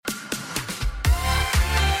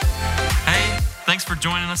Thanks for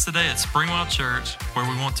joining us today at Springwell Church, where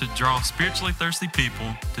we want to draw spiritually thirsty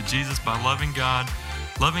people to Jesus by loving God,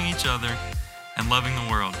 loving each other, and loving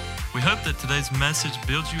the world. We hope that today's message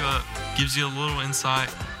builds you up, gives you a little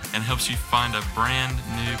insight, and helps you find a brand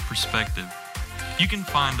new perspective. You can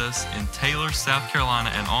find us in Taylor, South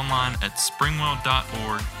Carolina, and online at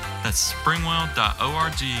springwell.org. That's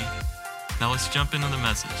springwell.org. Now let's jump into the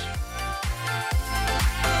message.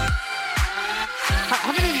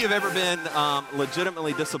 How many of you have ever been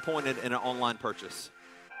legitimately disappointed in an online purchase?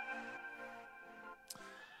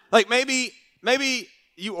 Like maybe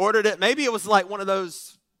you ordered it. Maybe it was like one of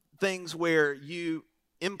those things where you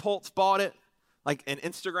impulse bought it, like an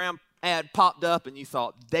Instagram ad popped up and you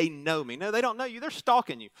thought, they know me. No, they don't know you. They're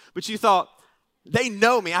stalking you. But you thought, they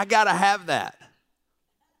know me. I got to have that.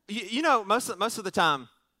 You know, most of the time,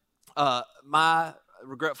 my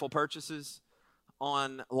regretful purchases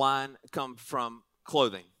online come from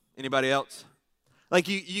clothing. Anybody else? Like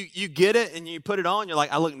you get it and you put it on, you're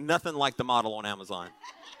like, I look nothing like the model on Amazon.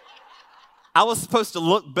 I was supposed to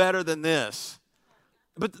look better than this.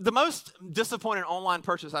 But the most disappointing online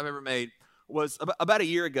purchase I've ever made was about a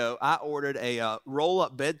year ago. I ordered a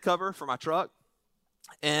roll-up bed cover for my truck.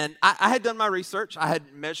 And I had done my research. I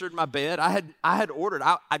had measured my bed. I had ordered.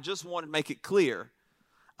 I just wanted to make it clear.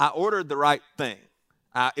 I ordered the right thing.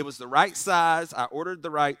 It was the right size. I ordered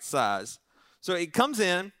the right size. So it comes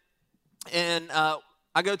in, and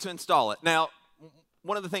I go to install it. Now,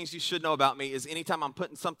 one of the things you should know about me is anytime I'm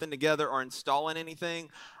putting something together or installing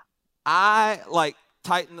anything, I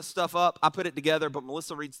tighten the stuff up. I put it together, but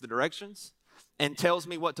Melissa reads the directions and tells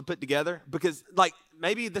me what to put together because,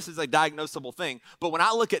 maybe this is a diagnosable thing, but when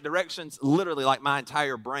I look at directions, literally, my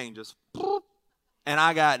entire brain just, boop, and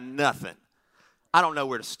I got nothing. I don't know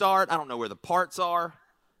where to start. I don't know where the parts are.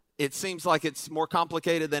 It seems like it's more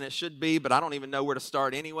complicated than it should be, but I don't even know where to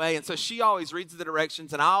start anyway. And so she always reads the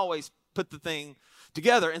directions, and I always put the thing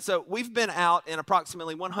together. And so we've been out in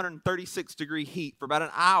approximately 136-degree heat for about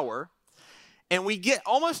an hour, and we get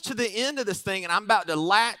almost to the end of this thing, and I'm about to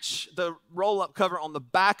latch the roll-up cover on the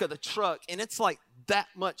back of the truck, and it's like that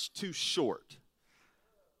much too short.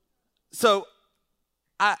 So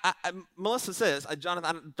Melissa says,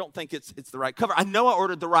 Jonathan, I don't think it's the right cover. I know I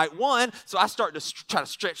ordered the right one, so I start to try to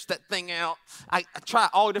stretch that thing out. I try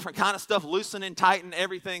all different kind of stuff, loosen and tighten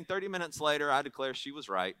everything. 30 minutes later, I declare she was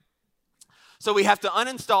right. So we have to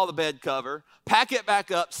uninstall the bed cover, pack it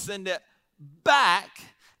back up, send it back,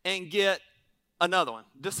 and get another one.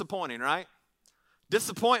 Disappointing, right?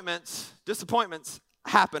 Disappointments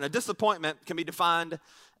happen. A disappointment can be defined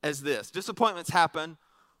as this. Disappointments happen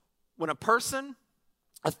when a person,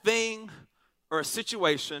 a thing, or a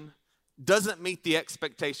situation doesn't meet the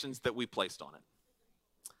expectations that we placed on it.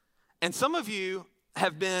 And some of you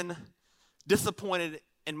have been disappointed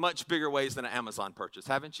in much bigger ways than an Amazon purchase,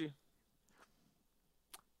 haven't you?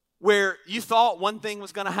 Where you thought one thing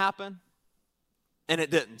was going to happen, and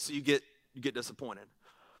it didn't, so you get disappointed.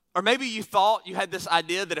 Or maybe you thought you had this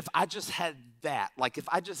idea that if I just had that, if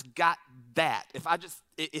I just got that, if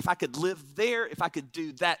I could live there, if I could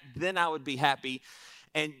do that, then I would be happy.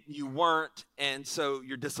 And you weren't, and so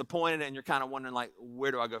you're disappointed, and you're kind of wondering,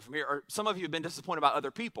 where do I go from here? Or some of you have been disappointed about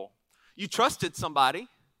other people. You trusted somebody,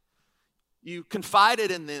 you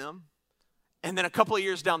confided in them, and then a couple of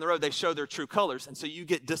years down the road, they show their true colors, and so you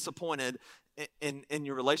get disappointed in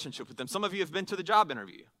your relationship with them. Some of you have been to the job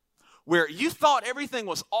interview where you thought everything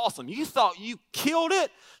was awesome. You thought you killed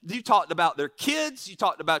it. You talked about their kids. You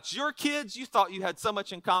talked about your kids. You thought you had so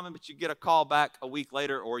much in common, but you get a call back a week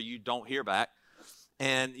later, or you don't hear back.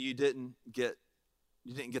 And you didn't get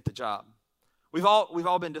the job. We've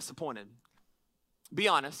all been disappointed. Be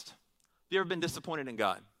honest. Have you ever been disappointed in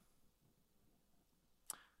God?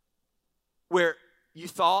 Where you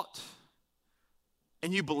thought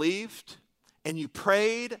and you believed and you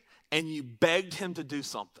prayed and you begged him to do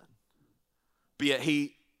something, but yet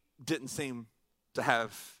he didn't seem to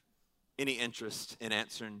have any interest in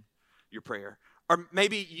answering your prayer. Or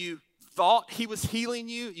maybe you thought he was healing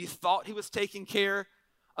you, you thought he was taking care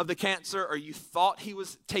of the cancer, or you thought he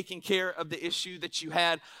was taking care of the issue that you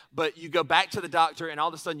had, but you go back to the doctor and all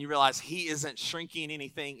of a sudden you realize he isn't shrinking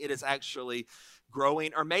anything, it is actually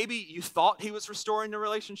growing. Or maybe you thought he was restoring the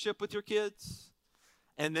relationship with your kids,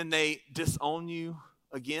 and then they disown you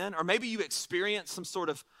again. Or maybe you experienced some sort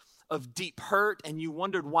of deep hurt, and you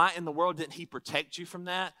wondered why in the world didn't he protect you from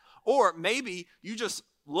that. Or maybe you just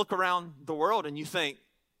look around the world and you think,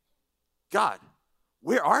 God,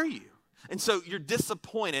 where are you? And so you're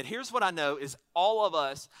disappointed. Here's what I know is all of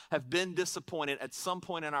us have been disappointed at some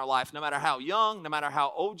point in our life, no matter how young, no matter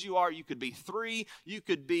how old you are. You could be 3, you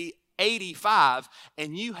could be 85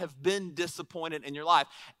 and you have been disappointed in your life.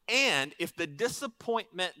 And if the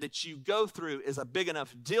disappointment that you go through is a big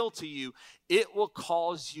enough deal to you, it will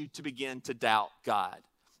cause you to begin to doubt God.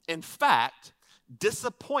 In fact,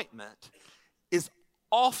 disappointment is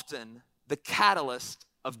often the catalyst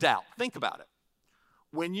of doubt. Think about it.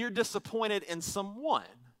 When you're disappointed in someone,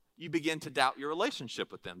 you begin to doubt your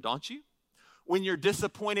relationship with them, don't you? When you're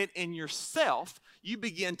disappointed in yourself, you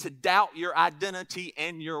begin to doubt your identity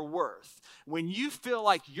and your worth. When you feel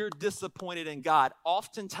like you're disappointed in God,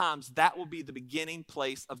 oftentimes that will be the beginning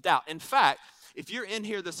place of doubt. In fact, if you're in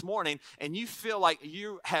here this morning and you feel like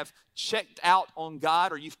you have checked out on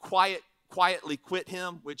God or you've quietly quit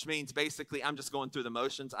him, which means basically I'm just going through the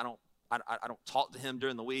motions. I don't talk to him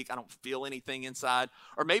during the week. I don't feel anything inside.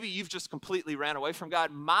 Or maybe you've just completely ran away from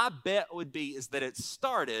God. My bet would be is that it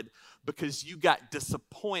started because you got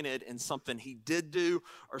disappointed in something he did do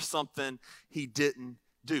or something he didn't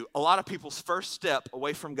do. A lot of people's first step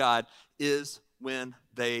away from God is when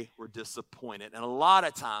they were disappointed. And a lot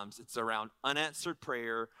of times it's around unanswered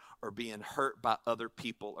prayer or being hurt by other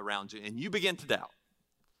people around you. And you begin to doubt,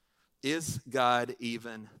 is God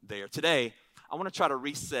even there? Today, I want to try to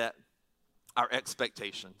reset our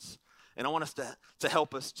expectations. And I want us to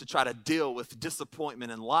help us to try to deal with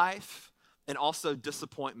disappointment in life and also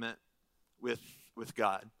disappointment with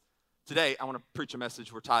God. Today, I want to preach a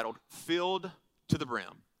message we're titled, Filled to the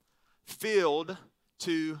Brim. Filled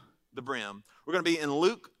to the Brim. We're going to be in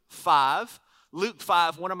Luke 5. Luke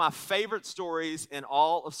 5, one of my favorite stories in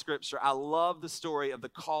all of Scripture. I love the story of the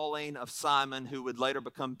calling of Simon, who would later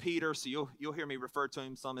become Peter. So you'll hear me refer to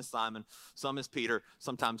him some as Simon, some as Peter,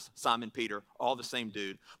 sometimes Simon Peter, all the same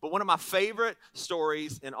dude. But one of my favorite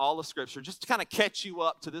stories in all of Scripture, just to kind of catch you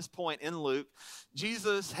up to this point in Luke,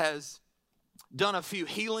 Jesus has done a few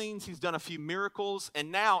healings, he's done a few miracles, and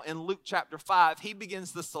now in Luke chapter 5, he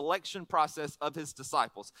begins the selection process of his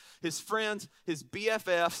disciples, his friends, his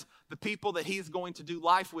BFFs, the people that he's going to do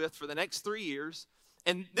life with for the next 3 years.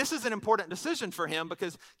 And this is an important decision for him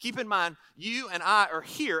because keep in mind, you and I are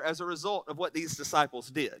here as a result of what these disciples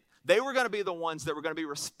did. They were going to be the ones that were going to be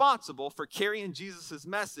responsible for carrying Jesus'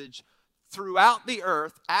 message throughout the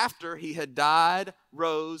earth after he had died,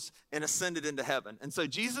 rose, and ascended into heaven. And so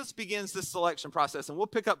Jesus begins this selection process, and we'll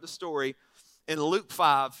pick up the story in Luke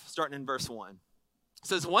 5, starting in verse 1. It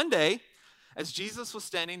says, one day, as Jesus was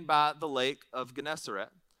standing by the lake of Gennesaret,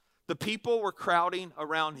 the people were crowding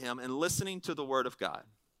around him and listening to the word of God.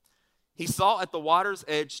 He saw at the water's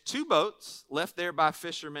edge 2 boats left there by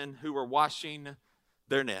fishermen who were washing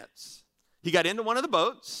their nets. He got into one of the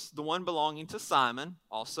boats, the one belonging to Simon,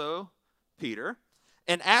 also Peter,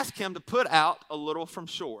 and asked him to put out a little from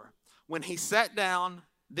shore. When he sat down,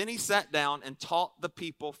 then he sat down and taught the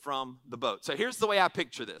people from the boat. So here's the way I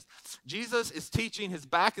picture this. Jesus is teaching, his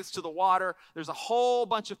back is to the water. There's a whole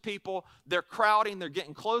bunch of people. They're crowding, they're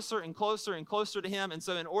getting closer and closer and closer to him. And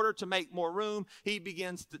so in order to make more room, he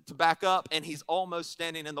begins to back up and he's almost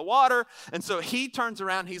standing in the water. And so he turns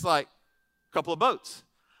around, he's like, a couple of boats.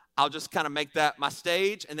 I'll just kind of make that my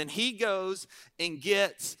stage. And then he goes and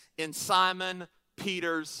gets in Simon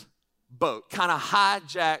Peter's boat, kind of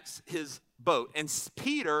hijacks his boat. And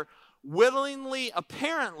Peter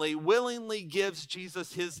apparently willingly gives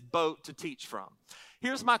Jesus his boat to teach from.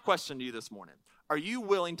 Here's my question to you this morning. Are you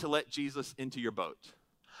willing to let Jesus into your boat?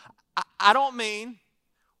 I don't mean,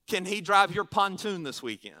 can he drive your pontoon this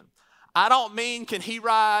weekend? I don't mean, can you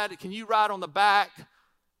ride on the back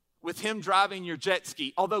with him driving your jet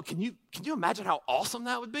ski? Although, can you imagine how awesome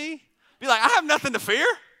that would be? Be like, I have nothing to fear.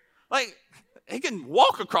 Like, he can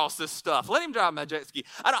walk across this stuff. Let him drive my jet ski.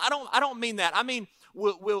 I don't mean that. I mean,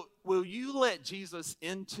 will you let Jesus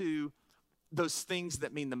into those things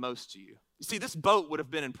that mean the most to you? You see, this boat would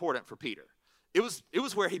have been important for Peter. It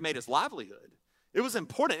was where he made his livelihood. It was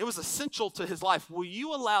important. It was essential to his life. Will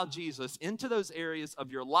you allow Jesus into those areas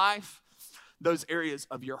of your life, those areas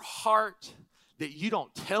of your heart that you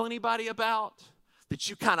don't tell anybody about, that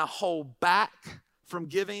you kind of hold back from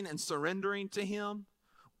giving and surrendering to him?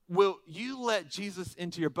 Will you let Jesus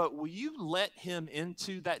into your boat? Will you let him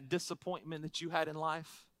into that disappointment that you had in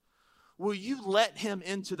life? Will you let him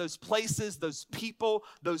into those places, those people,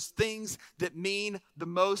 those things that mean the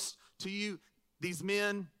most to you? These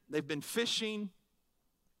men, they've been fishing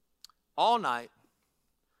all night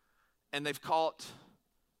and they've caught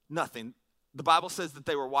nothing. The Bible says that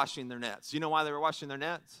they were washing their nets. You know why they were washing their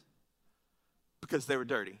nets? Because they were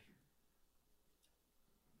dirty.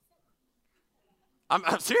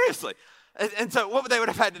 I'm seriously. And so what they would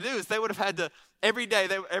have had to do is they would have had to, every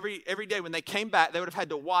day when they came back, they would have had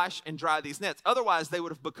to wash and dry these nets. Otherwise, they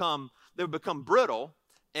would become brittle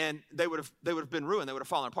and they would have been ruined. They would have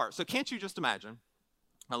fallen apart. So can't you just imagine,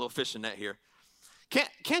 my little fishing net here,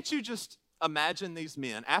 can't you just imagine these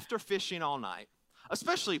men after fishing all night,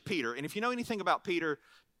 especially Peter, and if you know anything about Peter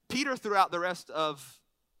throughout the rest of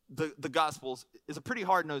the Gospels is a pretty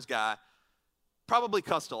hard-nosed guy, probably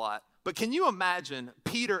cussed a lot. But can you imagine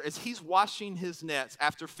Peter as he's washing his nets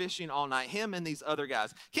after fishing all night, him and these other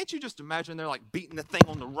guys? Can't you just imagine they're like beating the thing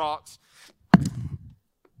on the rocks?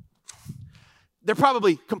 They're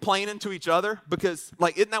probably complaining to each other because,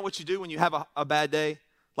 like, isn't that what you do when you have a bad day?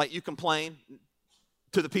 Like, you complain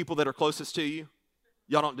to the people that are closest to you.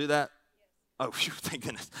 Y'all don't do that? Oh, phew, thank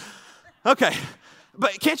goodness. Okay.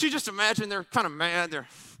 But can't you just imagine they're kind of mad? They're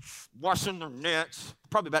washing their nets,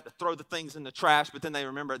 probably about to throw the things in the trash, but then they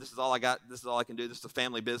remember, this is all I got, this is all I can do, this is a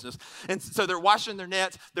family business. And so they're washing their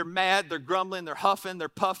nets, they're mad, they're grumbling, they're huffing, they're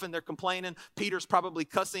puffing, they're complaining. Peter's probably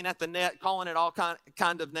cussing at the net, calling it all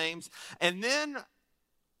kind of names. And then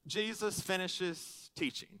Jesus finishes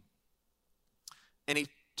teaching. And he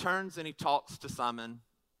turns and he talks to Simon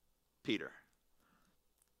Peter.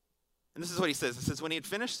 And this is what he says. It says, when he had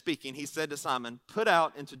finished speaking, he said to Simon, put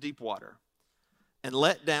out into deep water and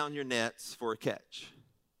let down your nets for a catch.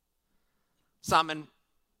 Simon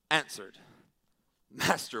answered,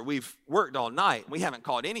 Master, we've worked all night. We haven't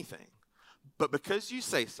caught anything. But because you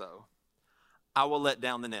say so, I will let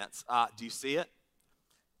down the nets. Do you see it?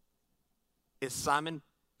 It's Simon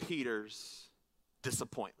Peter's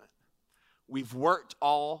disappointment. We've worked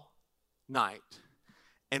all night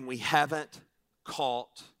and we haven't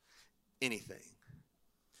caught anything.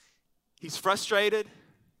 He's frustrated,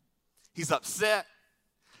 he's upset,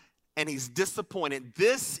 and he's disappointed.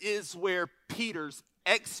 This is where Peter's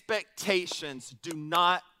expectations do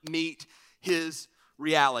not meet his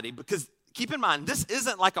reality. Because keep in mind, this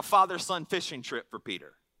isn't like a father-son fishing trip for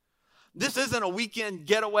Peter. This isn't a weekend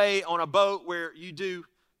getaway on a boat where you do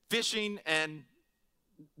fishing and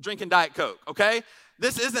drinking Diet Coke, okay?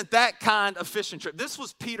 This isn't that kind of fishing trip. This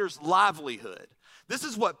was Peter's livelihood. This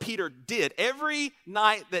is what Peter did. Every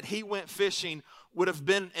night that he went fishing would have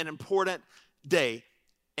been an important day,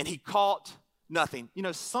 and he caught nothing. You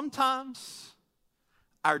know, sometimes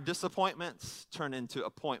our disappointments turn into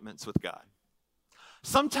appointments with God.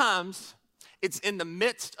 Sometimes it's in the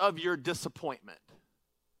midst of your disappointment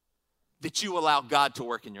that you allow God to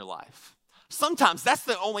work in your life. Sometimes that's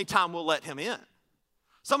the only time we'll let him in.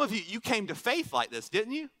 Some of you came to faith like this,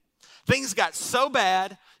 didn't you? Things got so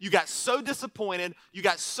bad, you got so disappointed, you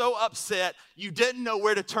got so upset, you didn't know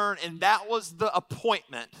where to turn, and that was the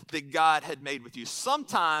appointment that God had made with you.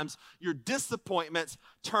 Sometimes your disappointments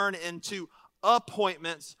turn into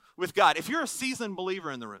appointments with God. If you're a seasoned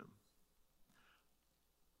believer in the room,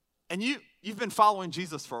 and you've been following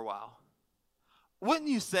Jesus for a while, wouldn't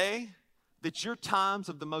you say that your times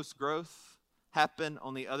of the most growth happen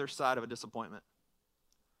on the other side of a disappointment?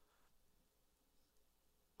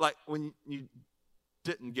 Like when you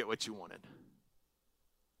didn't get what you wanted,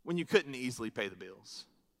 when you couldn't easily pay the bills,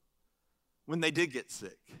 when they did get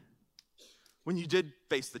sick, when you did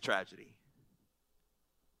face the tragedy,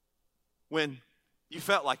 when you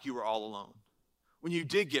felt like you were all alone, when you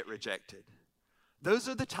did get rejected. Those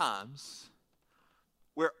are the times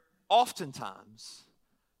where oftentimes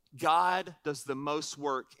God does the most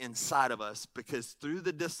work inside of us, because through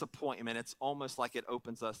the disappointment, it's almost like it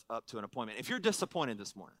opens us up to an appointment. If you're disappointed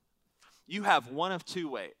this morning, you have one of two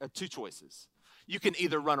choices. You can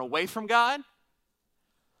either run away from God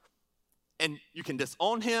and you can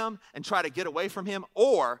disown him and try to get away from him,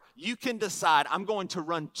 or you can decide, I'm going to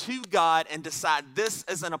run to God and decide this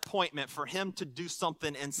is an appointment for him to do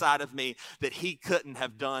something inside of me that he couldn't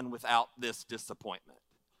have done without this disappointment.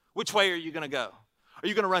 Which way are you going to go? Are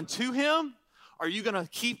you going to run to him? Or are you going to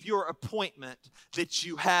keep your appointment that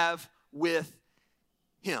you have with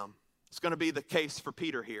him? It's going to be the case for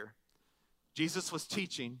Peter here. Jesus was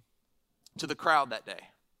teaching to the crowd that day.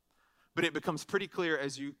 But it becomes pretty clear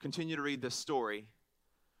as you continue to read this story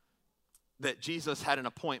that Jesus had an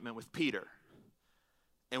appointment with Peter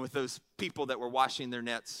and with those people that were washing their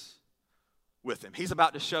nets with him. He's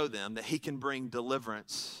about to show them that he can bring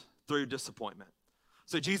deliverance through disappointment.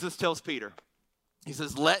 So Jesus tells Peter, he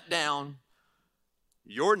says, let down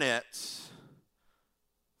your nets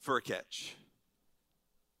for a catch.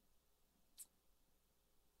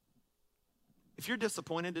 If you're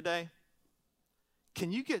disappointed today,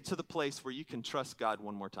 can you get to the place where you can trust God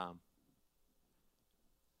one more time?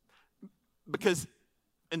 Because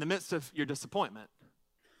in the midst of your disappointment,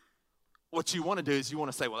 what you want to do is you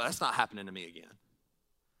want to say, well, that's not happening to me again.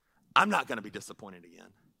 I'm not going to be disappointed again.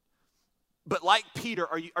 But like Peter,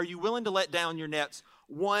 are you willing to let down your nets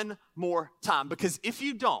one more time? Because if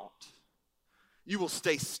you don't, You will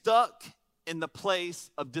stay stuck in the place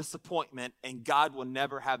of disappointment, and God will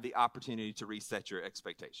never have the opportunity to reset your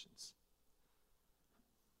expectations.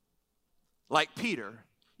 Like Peter,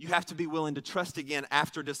 you have to be willing to trust again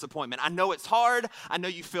after disappointment. I know it's hard. I know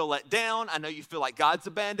you feel let down. I know you feel like God's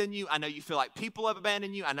abandoned you. I know you feel like people have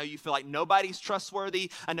abandoned you. I know you feel like nobody's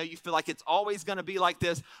trustworthy. I know you feel like it's always going to be like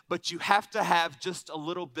this, but you have to have just a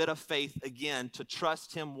little bit of faith again to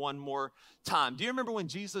trust him one more time. Do you remember when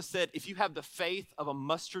Jesus said, if you have the faith of a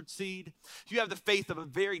mustard seed, if you have the faith of a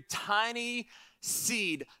very tiny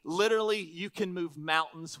seed, literally you can move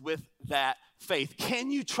mountains with that faith. Can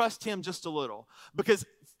you trust him just a little? Because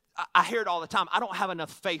I hear it all the time. I don't have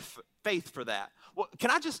enough faith for that. Well,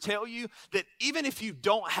 can I just tell you that even if you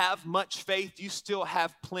don't have much faith, you still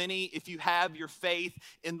have plenty if you have your faith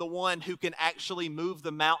in the one who can actually move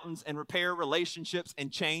the mountains and repair relationships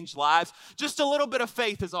and change lives. Just a little bit of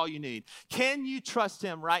faith is all you need. Can you trust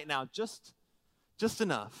him right now? Just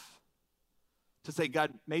enough to say,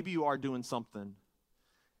 God, maybe you are doing something,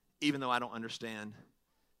 even though I don't understand,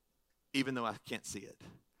 even though I can't see it.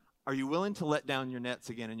 Are you willing to let down your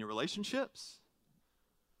nets again in your relationships,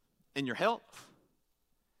 in your health,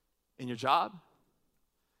 in your job,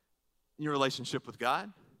 in your relationship with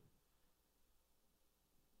God?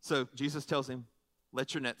 So Jesus tells him,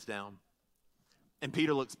 let your nets down. And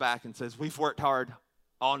Peter looks back and says, we've worked hard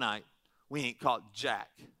all night. We ain't caught jack.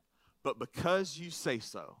 But because you say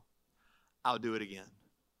so, I'll do it again.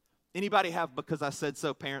 Anybody have because I said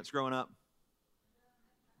so parents growing up?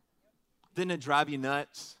 Didn't it drive you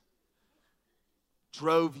nuts?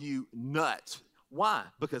 Drove you nuts. Why?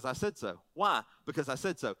 Because I said so. Why? Because I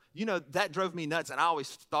said so. You know, that drove me nuts, and I always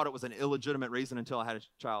thought it was an illegitimate reason until I had a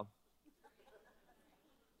child.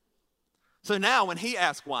 So now when he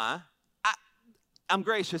asks why, I'm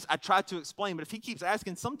gracious. I try to explain, but if he keeps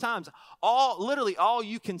asking, sometimes literally all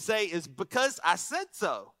you can say is because I said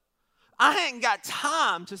so. I ain't got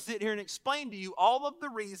time to sit here and explain to you all of the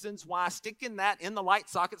reasons why sticking that in the light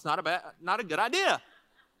socket's not a good idea.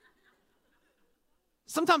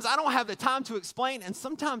 Sometimes I don't have the time to explain, and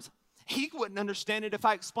sometimes he wouldn't understand it if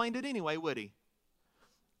I explained it anyway, would he?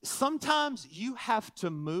 Sometimes you have to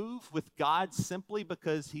move with God simply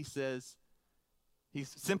because he says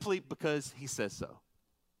so.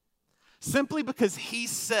 Simply because he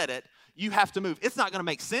said it, you have to move. It's not going to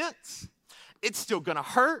make sense. It's still going to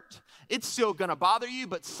hurt. It's still going to bother you,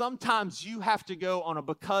 but sometimes you have to go on a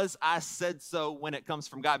because I said so when it comes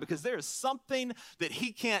from God, because there is something that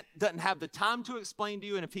he doesn't have the time to explain to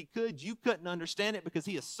you, and if he could, you couldn't understand it because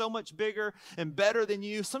he is so much bigger and better than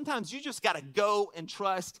you. Sometimes you just got to go and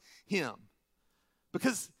trust him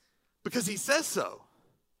because he says so.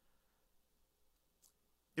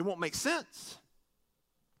 It won't make sense.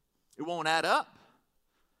 It won't add up,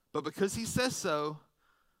 but because he says so,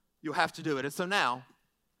 you'll have to do it. And so now,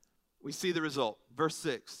 we see the result. Verse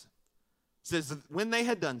 6 says, when they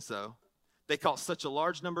had done so, they caught such a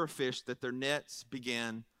large number of fish that their nets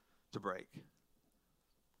began to break.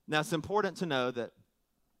 Now, it's important to know that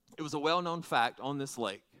it was a well-known fact on this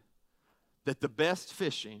lake that the best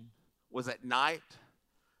fishing was at night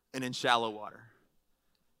and in shallow water.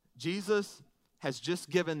 Jesus has just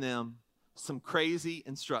given them some crazy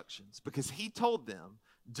instructions because he told them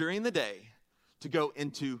during the day to go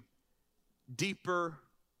into deeper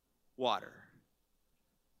water.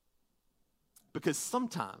 Because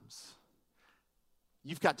sometimes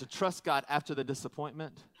you've got to trust God after the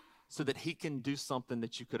disappointment so that he can do something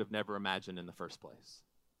that you could have never imagined in the first place.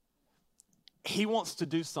 He wants to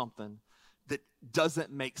do something that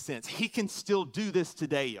doesn't make sense. He can still do this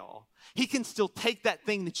today, y'all. He can still take that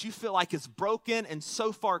thing that you feel like is broken and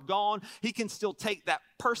so far gone. He can still take that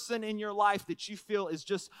person in your life that you feel is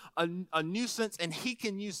just a nuisance, and he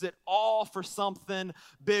can use it all for something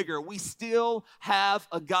bigger. We still have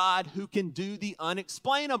a God who can do the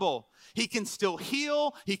unexplainable. He can still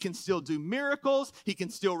heal. He can still do miracles. He can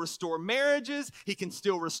still restore marriages. He can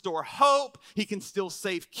still restore hope. He can still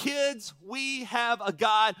save kids. We have a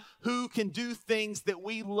God who can do things that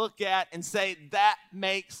we look at and say, that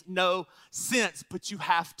makes no sense. But you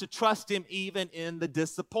have to trust him even in the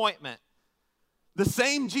disappointment. The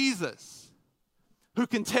same Jesus who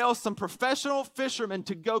can tell some professional fishermen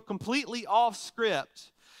to go completely off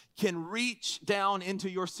script can reach down into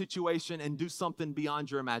your situation and do something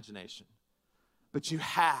beyond your imagination. But you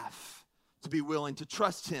have to be willing to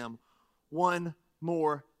trust him one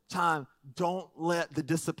more time. Don't let the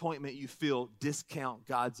disappointment you feel discount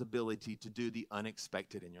God's ability to do the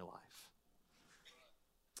unexpected in your life.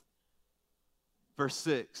 Verse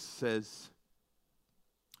 6 says,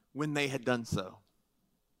 when they had done so,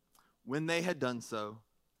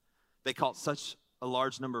 they caught such a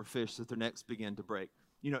large number of fish that their nets began to break.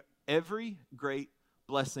 You know, every great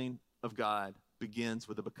blessing of God begins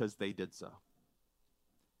with a because they did so.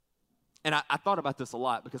 And I thought about this a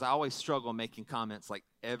lot because I always struggle making comments like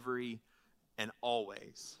every and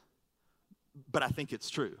always. But I think it's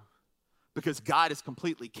true because God is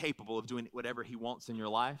completely capable of doing whatever he wants in your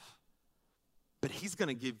life, but he's going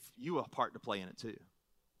to give you a part to play in it too.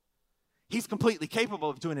 He's completely capable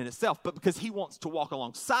of doing it himself, but because he wants to walk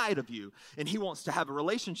alongside of you and he wants to have a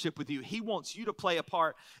relationship with you, he wants you to play a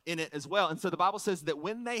part in it as well. And so the Bible says that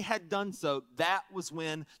when they had done so, that was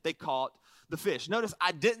when they caught the fish. Notice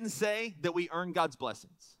I didn't say that we earn God's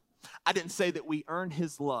blessings. I didn't say that we earn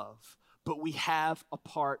his love, but we have a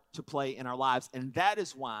part to play in our lives. And that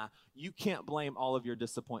is why you can't blame all of your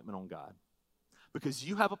disappointment on God, because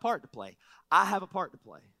you have a part to play. I have a part to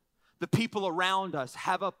play. The people around us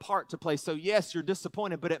have a part to play. So yes, you're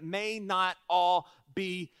disappointed, but it may not all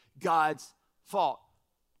be God's fault.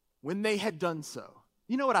 When they had done so,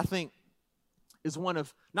 you know what I think is one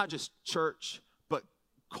of not just church, but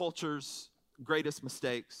culture's greatest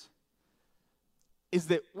mistakes is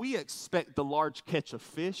that we expect the large catch of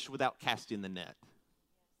fish without casting the net.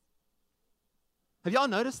 Have y'all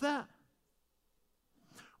noticed that?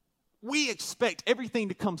 We expect everything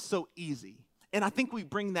to come so easy. And I think we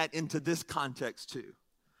bring that into this context too,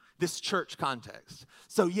 this church context.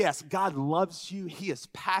 So yes, God loves you. He is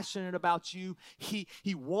passionate about you. He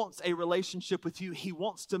wants a relationship with you. He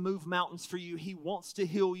wants to move mountains for you. He wants to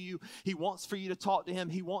heal you. He wants for you to talk to him.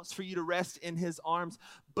 He wants for you to rest in his arms.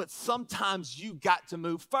 But sometimes you got to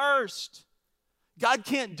move first. God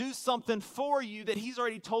can't do something for you that he's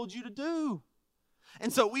already told you to do.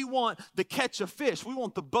 And so we want the catch of fish. We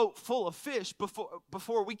want the boat full of fish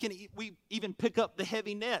before we even pick up the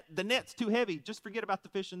heavy net. The net's too heavy. Just forget about the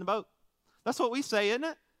fish in the boat. That's what we say, isn't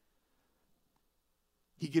it?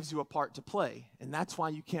 He gives you a part to play. And that's why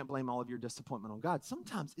you can't blame all of your disappointment on God.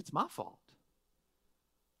 Sometimes it's my fault.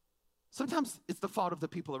 Sometimes it's the fault of the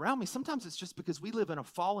people around me. Sometimes it's just because we live in a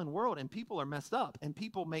fallen world and people are messed up and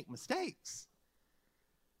people make mistakes.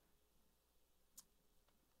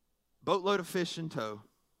 Boatload of fish in tow.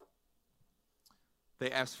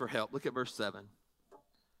 They asked for help. Look at verse 7. It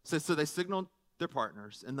says, so they signaled their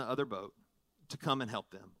partners in the other boat to come and help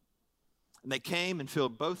them. And they came and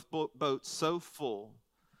filled both boats so full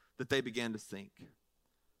that they began to sink.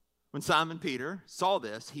 When Simon Peter saw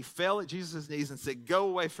this, he fell at Jesus' knees and said, go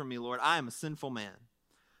away from me, Lord, I am a sinful man.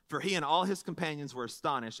 For he and all his companions were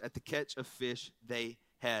astonished at the catch of fish they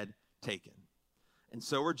had taken. And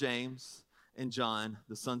so were James and John,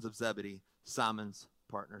 the sons of Zebedee, Simon's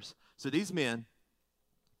partners. So these men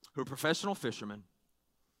who are professional fishermen,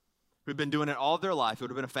 who'd been doing it all their life, it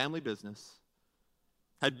would have been a family business,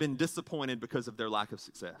 had been disappointed because of their lack of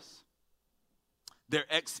success. Their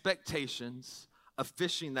expectations of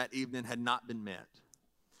fishing that evening had not been met.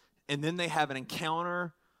 And then they have an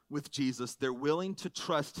encounter with Jesus. They're willing to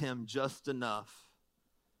trust him just enough.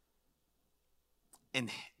 And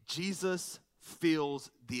Jesus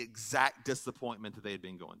feels the exact disappointment that they had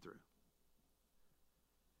been going through.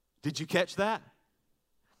 Did you catch that?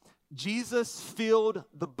 Jesus filled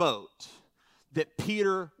the boat that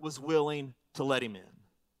Peter was willing to let him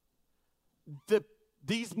in.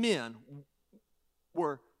 These men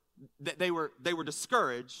were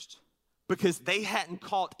discouraged because they hadn't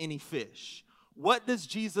caught any fish. What does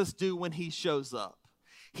Jesus do when he shows up?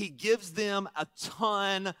 He gives them a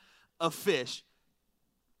ton of fish.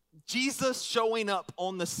 Jesus showing up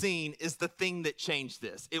on the scene is the thing that changed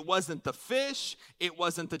this. It wasn't the fish. It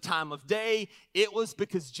wasn't the time of day. It was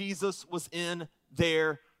because Jesus was in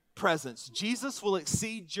their presence. Jesus will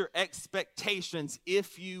exceed your expectations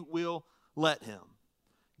if you will let him.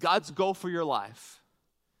 God's goal for your life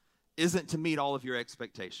isn't to meet all of your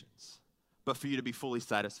expectations, but for you to be fully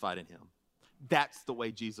satisfied in him. That's the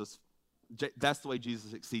way Jesus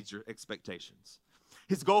exceeds your expectations.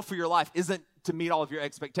 His goal for your life isn't to meet all of your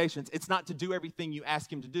expectations. It's not to do everything you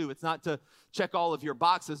ask him to do. It's not to check all of your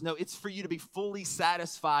boxes. No, it's for you to be fully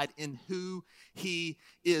satisfied in who he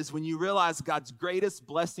is. When you realize God's greatest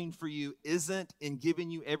blessing for you isn't in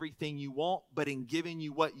giving you everything you want, but in giving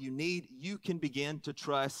you what you need, you can begin to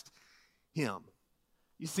trust him.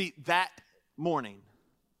 You see, that morning,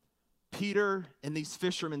 Peter and these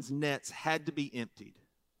fishermen's nets had to be emptied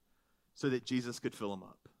so that Jesus could fill them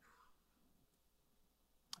up.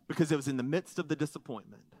 Because it was in the midst of the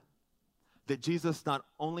disappointment that Jesus not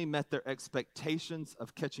only met their expectations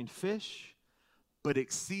of catching fish, but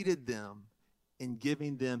exceeded them in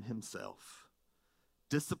giving them himself.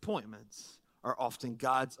 Disappointments are often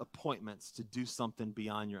God's appointments to do something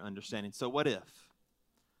beyond your understanding. So what if?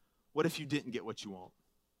 What if you didn't get what you want?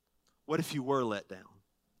 What if you were let down?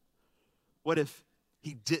 What if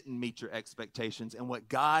he didn't meet your expectations? And what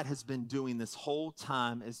God has been doing this whole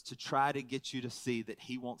time is to try to get you to see that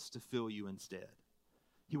he wants to fill you instead.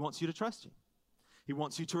 He wants you to trust him. He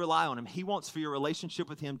wants you to rely on him. He wants for your relationship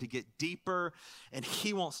with him to get deeper, and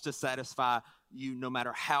he wants to satisfy you no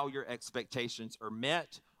matter how your expectations are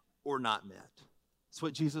met or not met. That's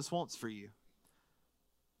what Jesus wants for you.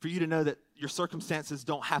 For you to know that your circumstances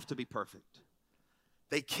don't have to be perfect.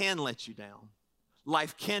 They can let you down.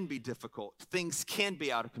 Life can be difficult. Things can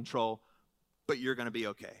be out of control, but you're going to be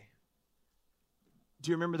okay.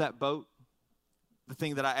 Do you remember that boat? The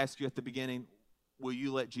thing that I asked you at the beginning, will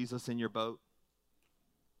you let Jesus in your boat?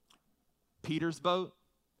 Peter's boat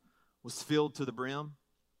was filled to the brim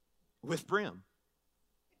with brim.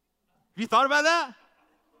 Have you thought about that?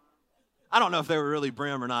 I don't know if they were really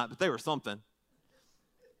brim or not, but they were something.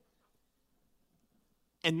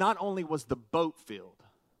 And not only was the boat filled,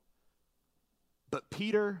 but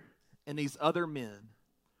Peter and these other men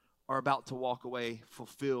are about to walk away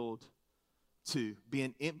fulfilled too.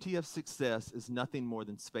 Being empty of success is nothing more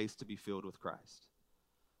than space to be filled with Christ.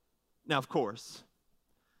 Now, of course,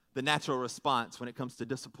 the natural response when it comes to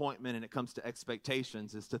disappointment and it comes to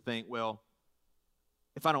expectations is to think, well,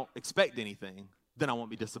 if I don't expect anything, then I won't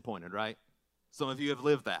be disappointed, right? Some of you have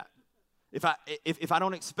lived that. If I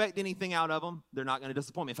don't expect anything out of them, they're not going to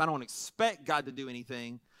disappoint me. If I don't expect God to do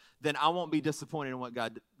anything, then I won't be disappointed in what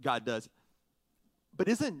God does. But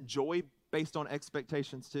isn't joy based on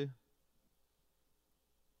expectations too?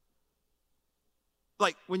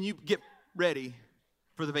 Like when you get ready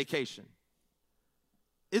for the vacation,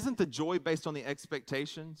 isn't the joy based on the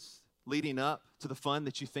expectations leading up to the fun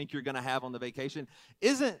that you think you're going to have on the vacation?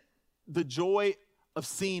 Isn't the joy of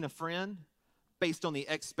seeing a friend based on the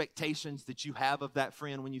expectations that you have of that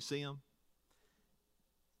friend when you see them?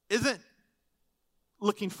 Isn't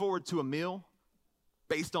looking forward to a meal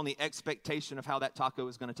based on the expectation of how that taco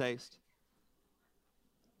is going to taste?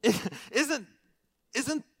 Isn't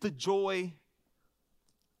the joy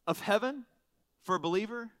of heaven for a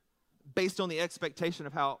believer based on the expectation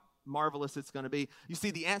of how marvelous it's going to be? You see,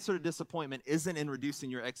 the answer to disappointment isn't in reducing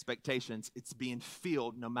your expectations. It's being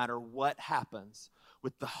filled no matter what happens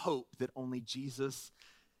with the hope that only Jesus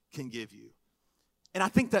can give you. And I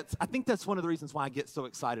think that's one of the reasons why I get so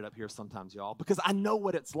excited up here sometimes, y'all, because I know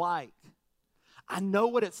what it's like. I know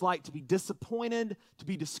what it's like to be disappointed, to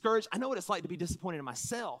be discouraged. I know what it's like to be disappointed in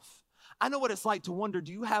myself. I know what it's like to wonder,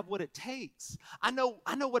 do you have what it takes? I know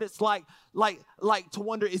what it's like to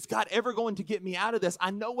wonder, is God ever going to get me out of this?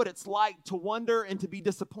 I know what it's like to wonder and to be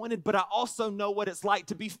disappointed, but I also know what it's like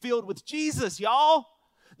to be filled with Jesus, y'all.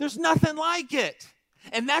 There's nothing like it.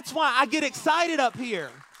 And that's why I get excited up here.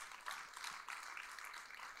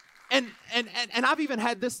 And I've even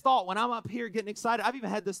had this thought when I'm up here getting excited. I've even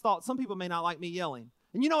had this thought. Some people may not like me yelling.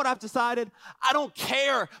 And you know what I've decided? I don't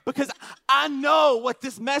care because I know what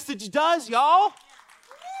this message does, y'all.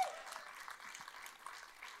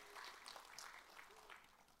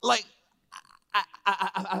 Like,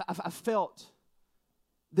 I felt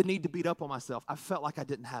the need to beat up on myself. I felt like I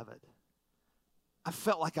didn't have it. I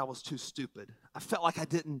felt like I was too stupid. I felt like I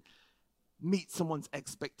didn't meet someone's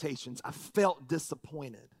expectations. I felt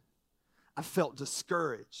disappointed. I felt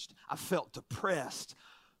discouraged. I felt depressed.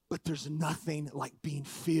 But there's nothing like being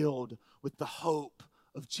filled with the hope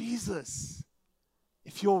of Jesus.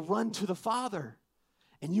 If you'll run to the Father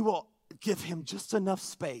and you will give him just enough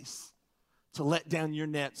space to let down your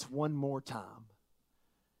nets one more time,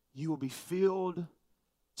 you will be filled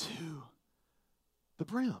to the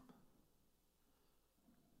brim.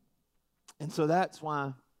 And so that's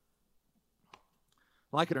why,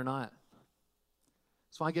 like it or not,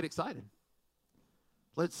 that's why I get excited.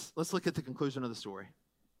 Let's look at the conclusion of the story.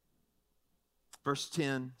 Verse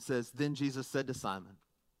 10 says, "Then Jesus said to Simon,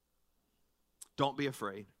 'Don't be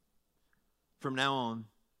afraid. From now on,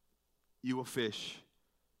 you will fish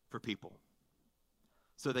for people.'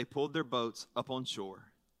 So they pulled their boats up on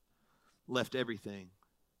shore, left everything,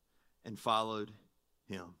 and followed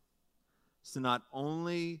him." So not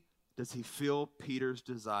only does he fill Peter's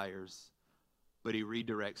desires, but he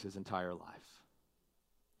redirects his entire life.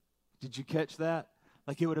 Did you catch that?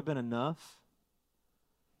 Like it would have been enough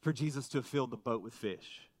for Jesus to have filled the boat with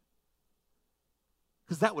fish.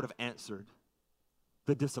 Because that would have answered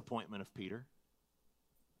the disappointment of Peter.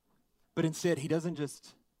 But instead, he doesn't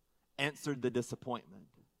just answer the disappointment,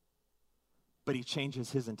 but he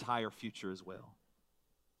changes his entire future as well.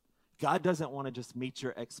 God doesn't want to just meet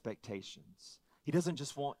your expectations. He doesn't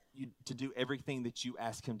just want you to do everything that you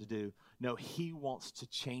ask him to do. No, he wants to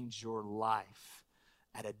change your life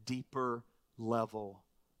at a deeper level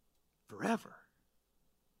forever.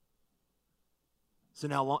 So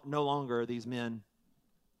now no longer are these men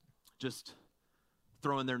just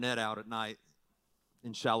throwing their net out at night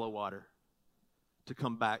in shallow water to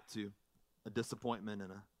come back to a disappointment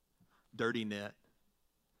and a dirty net.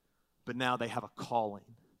 But now they have a calling.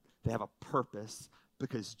 They have a purpose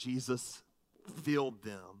because Jesus filled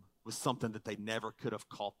them with something that they never could have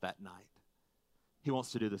caught that night. He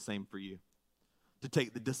wants to do the same for you. To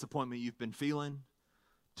take the disappointment you've been feeling,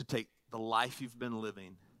 to take the life you've been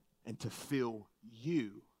living, and to fill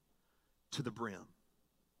you to the brim.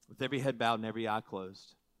 With every head bowed and every eye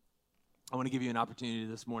closed, I want to give you an opportunity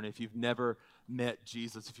this morning. If you've never met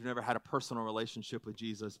Jesus, if you've never had a personal relationship with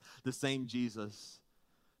Jesus, the same Jesus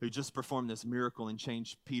who just performed this miracle and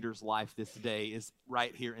changed Peter's life this day is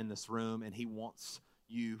right here in this room, and he wants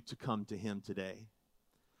you to come to him today.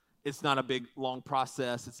 It's not a big, long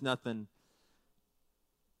process. It's nothing,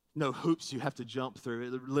 no hoops you have to jump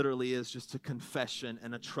through. It literally is just a confession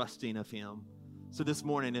and a trusting of him. So this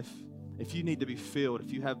morning, if you need to be filled,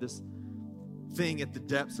 if you have this thing at the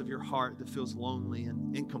depths of your heart that feels lonely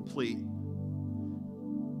and incomplete,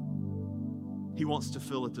 he wants to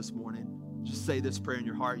fill it this morning. Just say this prayer in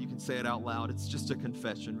your heart. You can say it out loud. It's just a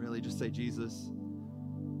confession, really. Just say, Jesus,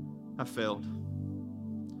 I failed.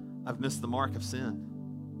 I've missed the mark of sin.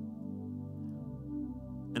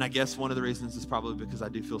 And I guess one of the reasons is probably because I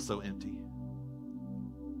do feel so empty.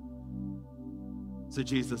 So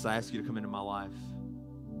Jesus, I ask you to come into my life.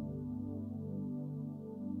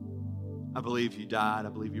 I believe you died. I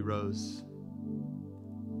believe you rose.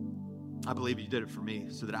 I believe you did it for me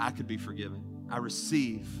so that I could be forgiven. I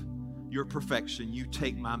receive your perfection. You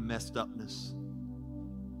take my messed upness.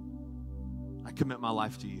 I commit my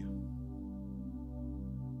life to you.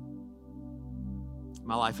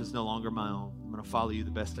 My life is no longer my own. I'm going to follow you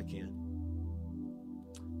the best I can.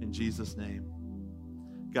 In Jesus' name.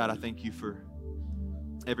 God, I thank you for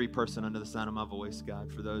every person under the sound of my voice,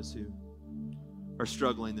 God, for those who are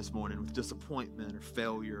struggling this morning with disappointment or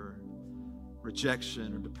failure, or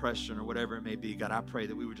rejection or depression or whatever it may be. God, I pray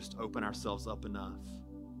that we would just open ourselves up enough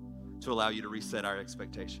to allow you to reset our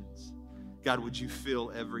expectations. God, would you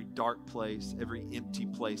fill every dark place, every empty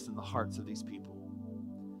place in the hearts of these people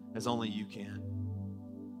as only you can.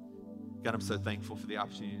 God, I'm so thankful for the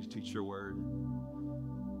opportunity to teach your word.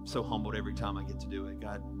 I'm so humbled every time I get to do it.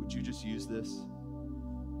 God, would you just use this?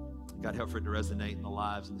 God, help for it to resonate in the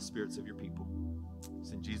lives and the spirits of your people.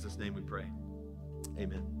 It's in Jesus' name we pray.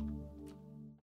 Amen.